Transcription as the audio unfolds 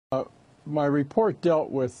my report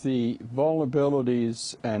dealt with the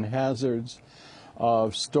vulnerabilities and hazards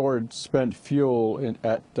of stored spent fuel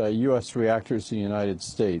at U.S. reactors in the United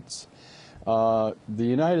States. The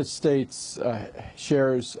United States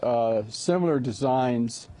shares similar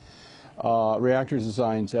designs, reactor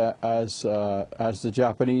designs as the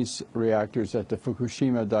Japanese reactors at the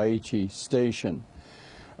Fukushima Daiichi station.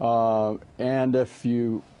 And if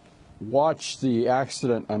you watch the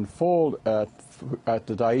accident unfold at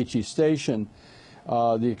the Daiichi station,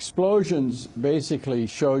 the explosions basically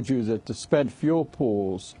showed you that the spent fuel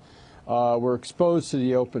pools were exposed to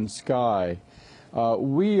the open sky.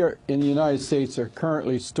 We in the United States are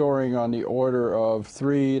currently storing on the order of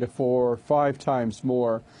 3 to 4, 5 times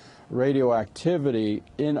more radioactivity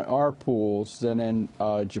in our pools than in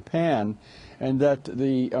Japan, and that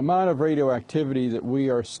the amount of radioactivity that we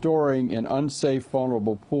are storing in unsafe,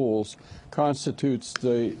 vulnerable pools constitutes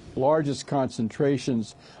the largest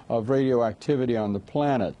concentrations of radioactivity on the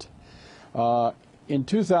planet. In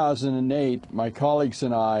 2008, my colleagues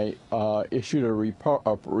and I issued a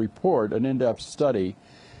report, an in-depth study,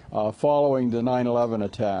 following the 9/11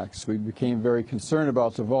 attacks. We became very concerned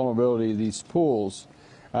about the vulnerability of these pools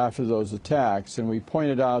after those attacks, and we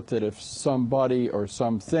pointed out that if somebody or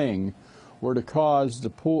something were to cause the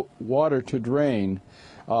pool water to drain,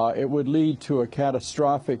 it would lead to a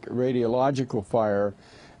catastrophic radiological fire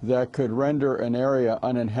that could render an area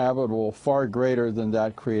uninhabitable far greater than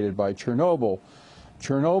that created by Chernobyl.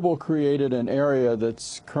 Chernobyl created an area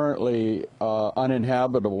that's currently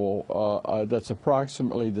uninhabitable, that's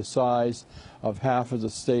approximately the size of half of the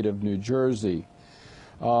state of New Jersey.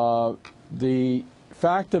 The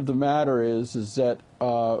fact of the matter is that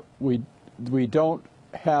we don't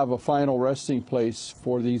have a final resting place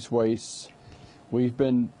for these wastes. We've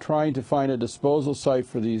been trying to find a disposal site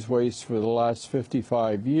for these wastes for the last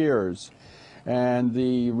 55 years. And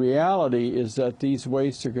the reality is that these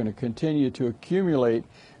wastes are going to continue to accumulate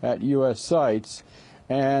at U.S. sites,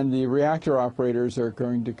 and the reactor operators are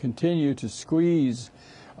going to continue to squeeze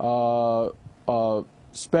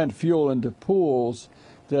spent fuel into pools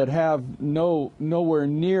that have nowhere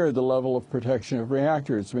near the level of protection of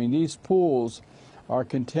reactors. I mean, these pools are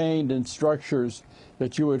contained in structures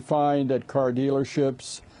that you would find at car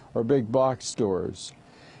dealerships or big box stores.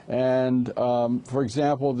 And, for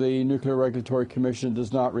example, the Nuclear Regulatory Commission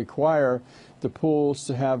does not require the pools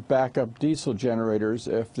to have backup diesel generators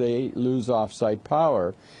if they lose off-site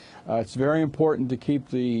power. It's very important to keep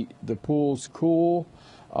the pools cool,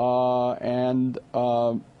 and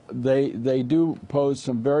they do pose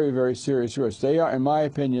some very, very serious risks. They are, in my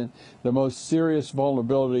opinion, the most serious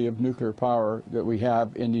vulnerability of nuclear power that we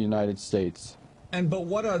have in the United States. But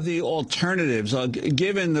what are the alternatives,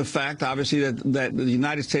 given the fact, obviously, that the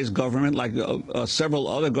United States government, like several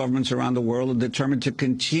other governments around the world, are determined to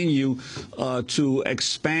continue to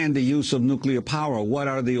expand the use of nuclear power? What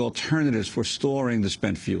are the alternatives for storing the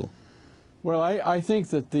spent fuel? Well, I think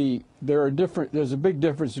that there's a big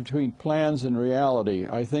difference between plans and reality.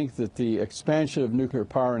 I think that the expansion of nuclear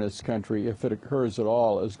power in this country, if it occurs at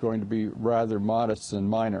all, is going to be rather modest and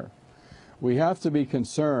minor. We have to be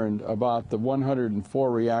concerned about the 104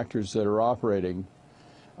 reactors that are operating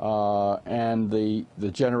and the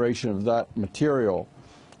generation of that material,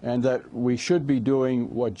 and that we should be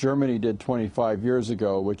doing what Germany did 25 years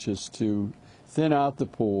ago, which is to thin out the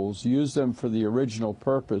pools, use them for the original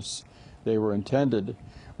purpose they were intended,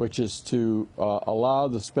 which is to allow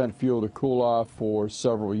the spent fuel to cool off for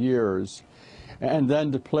several years, and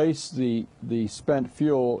then to place the spent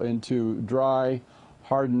fuel into dry,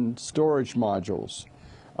 hardened storage modules.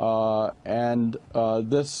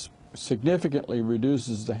 This significantly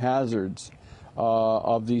reduces the hazards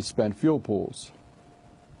of these spent fuel pools.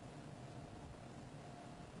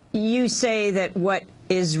 You say that what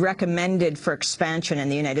is recommended for expansion in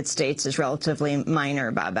the United States is relatively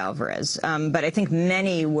minor, Bob Alvarez. But I think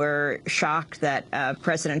many were shocked that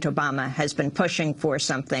President Obama has been pushing for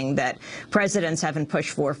something that presidents haven't pushed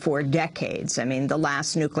for decades. I mean, the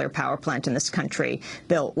last nuclear power plant in this country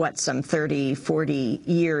built, what, some 30, 40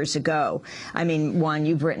 years ago. I mean, Juan,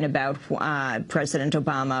 you've written about President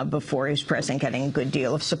Obama before he was president getting a good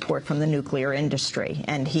deal of support from the nuclear industry.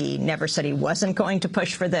 And he never said he wasn't going to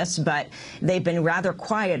push for this, but they've been rather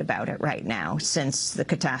quiet about it right now since the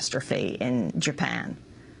catastrophe in Japan.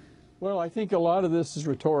 Well, I think a lot of this is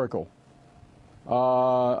rhetorical.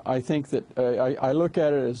 I think that I look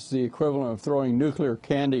at it as the equivalent of throwing nuclear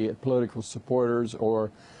candy at political supporters or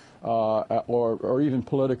even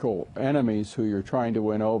political enemies who you're trying to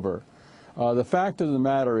win over. The fact of the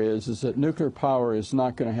matter is that nuclear power is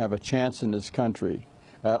not going to have a chance in this country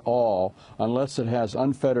at all unless it has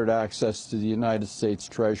unfettered access to the United States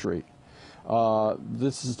Treasury.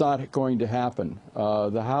 This is not going to happen.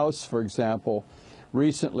 The House, for example,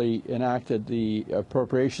 recently enacted the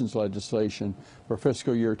appropriations legislation for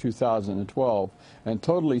fiscal year 2012 and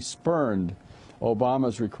totally spurned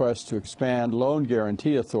Obama's request to expand loan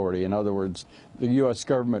guarantee authority. In other words, the U.S.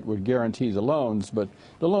 government would guarantee the loans, but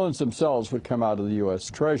the loans themselves would come out of the U.S.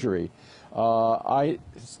 Treasury. I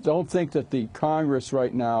don't think that the Congress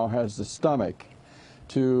right now has the stomach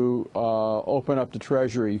to open up the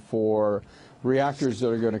Treasury for reactors that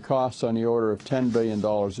are going to cost on the order of $10 billion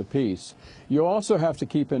apiece. You also have to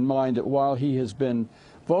keep in mind that while he has been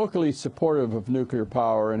vocally supportive of nuclear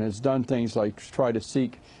power and has done things like try to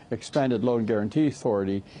seek expanded loan guarantee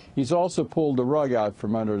authority, he's also pulled the rug out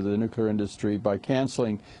from under the nuclear industry by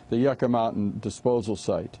canceling the Yucca Mountain disposal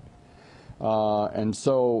site. And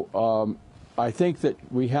so I think that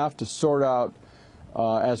we have to sort out,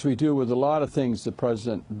 as we do with a lot of things the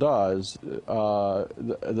president does,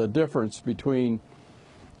 the difference between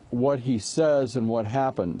what he says and what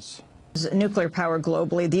happens. Nuclear power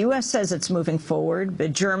globally. The U.S. says it's moving forward,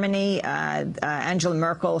 but Germany, Angela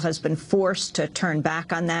Merkel has been forced to turn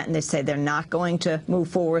back on that, and they say they're not going to move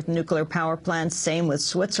forward with nuclear power plants. Same with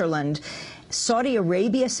Switzerland. Saudi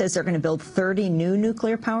Arabia says they're going to build 30 new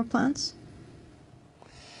nuclear power plants?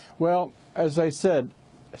 Well, as I said,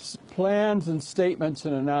 plans and statements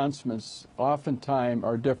and announcements oftentimes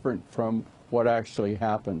are different from what actually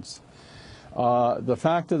happens. The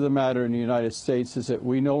fact of the matter in the United States is that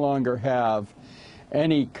we no longer have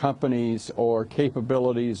any companies or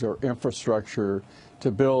capabilities or infrastructure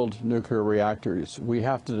to build nuclear reactors. We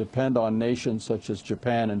have to depend on nations such as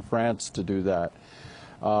Japan and France to do that.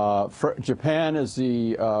 Japan is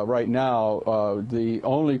right now the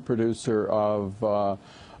only producer of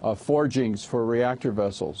forgings for reactor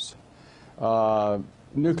vessels.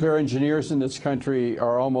 Nuclear engineers in this country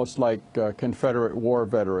are almost like Confederate war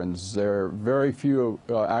veterans. There are very few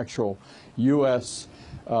actual U.S.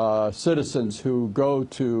 Citizens who go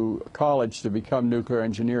to college to become nuclear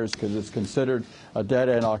engineers because it's considered a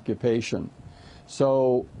dead-end occupation.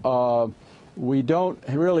 So we don't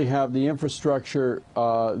really have the infrastructure,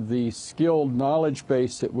 the skilled knowledge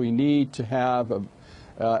base that we need to have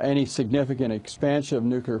any significant expansion of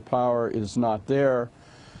nuclear power is not there.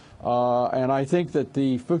 And I think that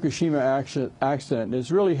the Fukushima accident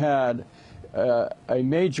has really had a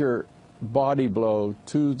major body blow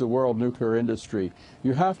to the world nuclear industry.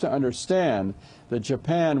 You have to understand that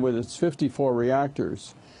Japan, with its 54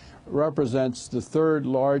 reactors, represents the third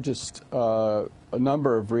largest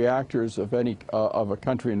number of reactors of any of a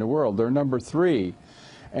country in the world. They're number 3.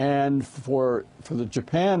 And for the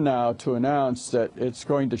Japan now to announce that it's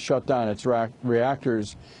going to shut down its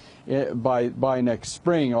reactors by next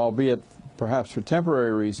spring, albeit perhaps for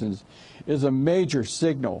temporary reasons, is a major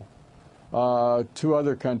signal to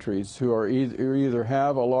other countries who are either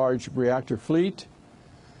have a large reactor fleet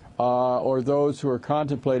or those who are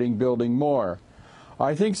contemplating building more.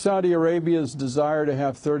 I think Saudi Arabia's desire to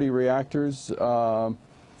have 30 reactors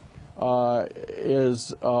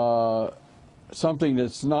is something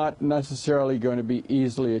that's not necessarily going to be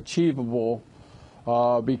easily achievable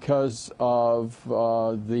because of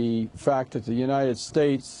the fact that the United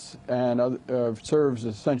States serves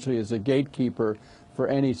essentially as a gatekeeper for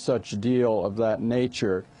any such deal of that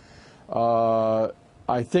nature.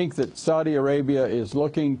 I think that Saudi Arabia is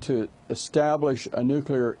looking to establish a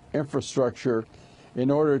nuclear infrastructure in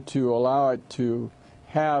order to allow it to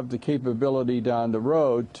have the capability down the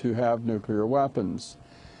road to have nuclear weapons.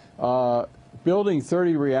 Building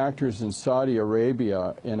 30 reactors in Saudi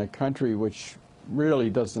Arabia, in a country which really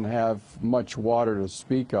doesn't have much water to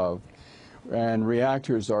speak of, and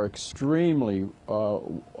reactors are extremely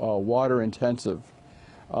water intensive,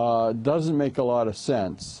 doesn't make a lot of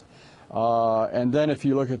sense. And then if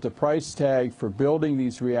you look at the price tag for building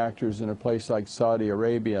these reactors in a place like Saudi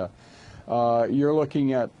Arabia, you're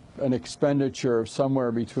looking at an expenditure of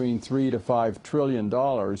somewhere between $3 to $5 trillion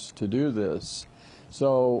to do this.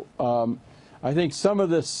 So I think some of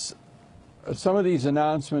these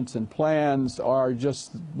announcements and plans are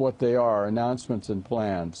just what they are, announcements and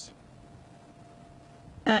plans.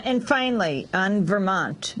 And finally, on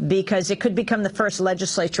Vermont, because it could become the first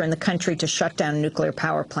legislature in the country to shut down a nuclear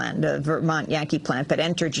power plant, the Vermont Yankee plant, but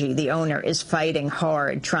Entergy, the owner, is fighting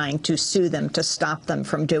hard, trying to sue them to stop them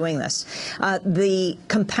from doing this. The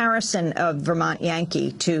comparison of Vermont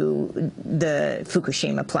Yankee to the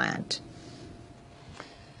Fukushima plant.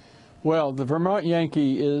 Well, the Vermont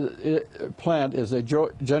Yankee plant is a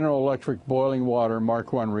General Electric boiling water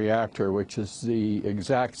Mark I reactor, which is the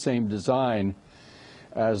exact same design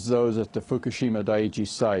as those at the Fukushima Daiichi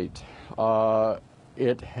site.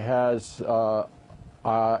 It has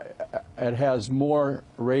it has more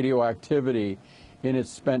radioactivity in its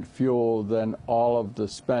spent fuel than all of the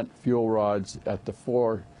spent fuel rods at the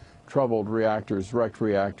 4 troubled reactors, wrecked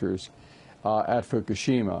reactors at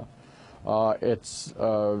Fukushima. It's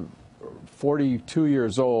 42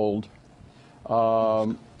 years old,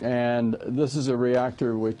 and this is a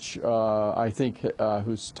reactor which I think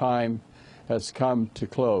whose time has come to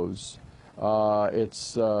close. It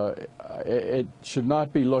should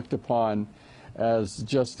not be looked upon as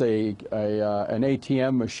just an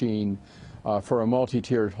ATM machine for a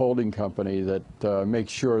multi-tiered holding company that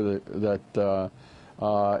makes sure that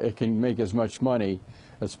it can make as much money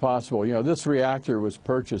as possible. You know, this reactor was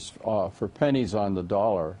purchased for pennies on the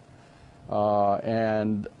dollar,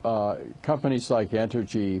 and companies like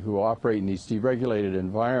Entergy, who operate in these deregulated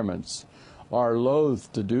environments, are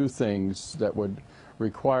loath to do things that would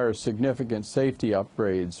require significant safety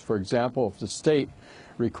upgrades. For example, if the state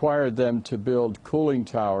required them to build cooling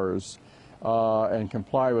towers and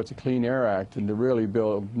comply with the Clean Air Act and to really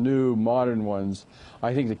build new, modern ones,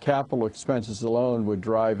 I think the capital expenses alone would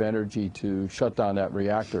drive Entergy to shut down that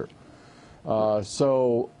reactor. I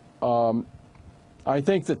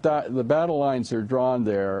think that the battle lines are drawn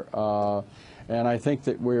there, and I think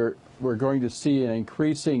that we're going to see an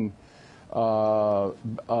increasing battle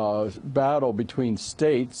between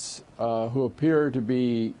states who appear to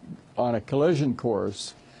be on a collision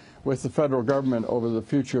course with the federal government over the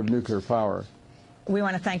future of nuclear power. We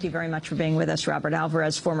want to thank you very much for being with us, Robert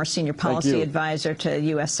Alvarez, former senior policy advisor to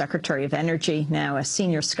U.S. Secretary of Energy, now a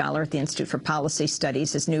senior scholar at the Institute for Policy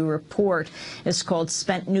Studies. His new report is called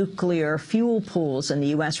Spent Nuclear Fuel Pools in the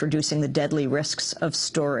U.S. Reducing the Deadly Risks of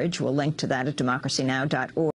Storage. We'll link to that at democracynow.org.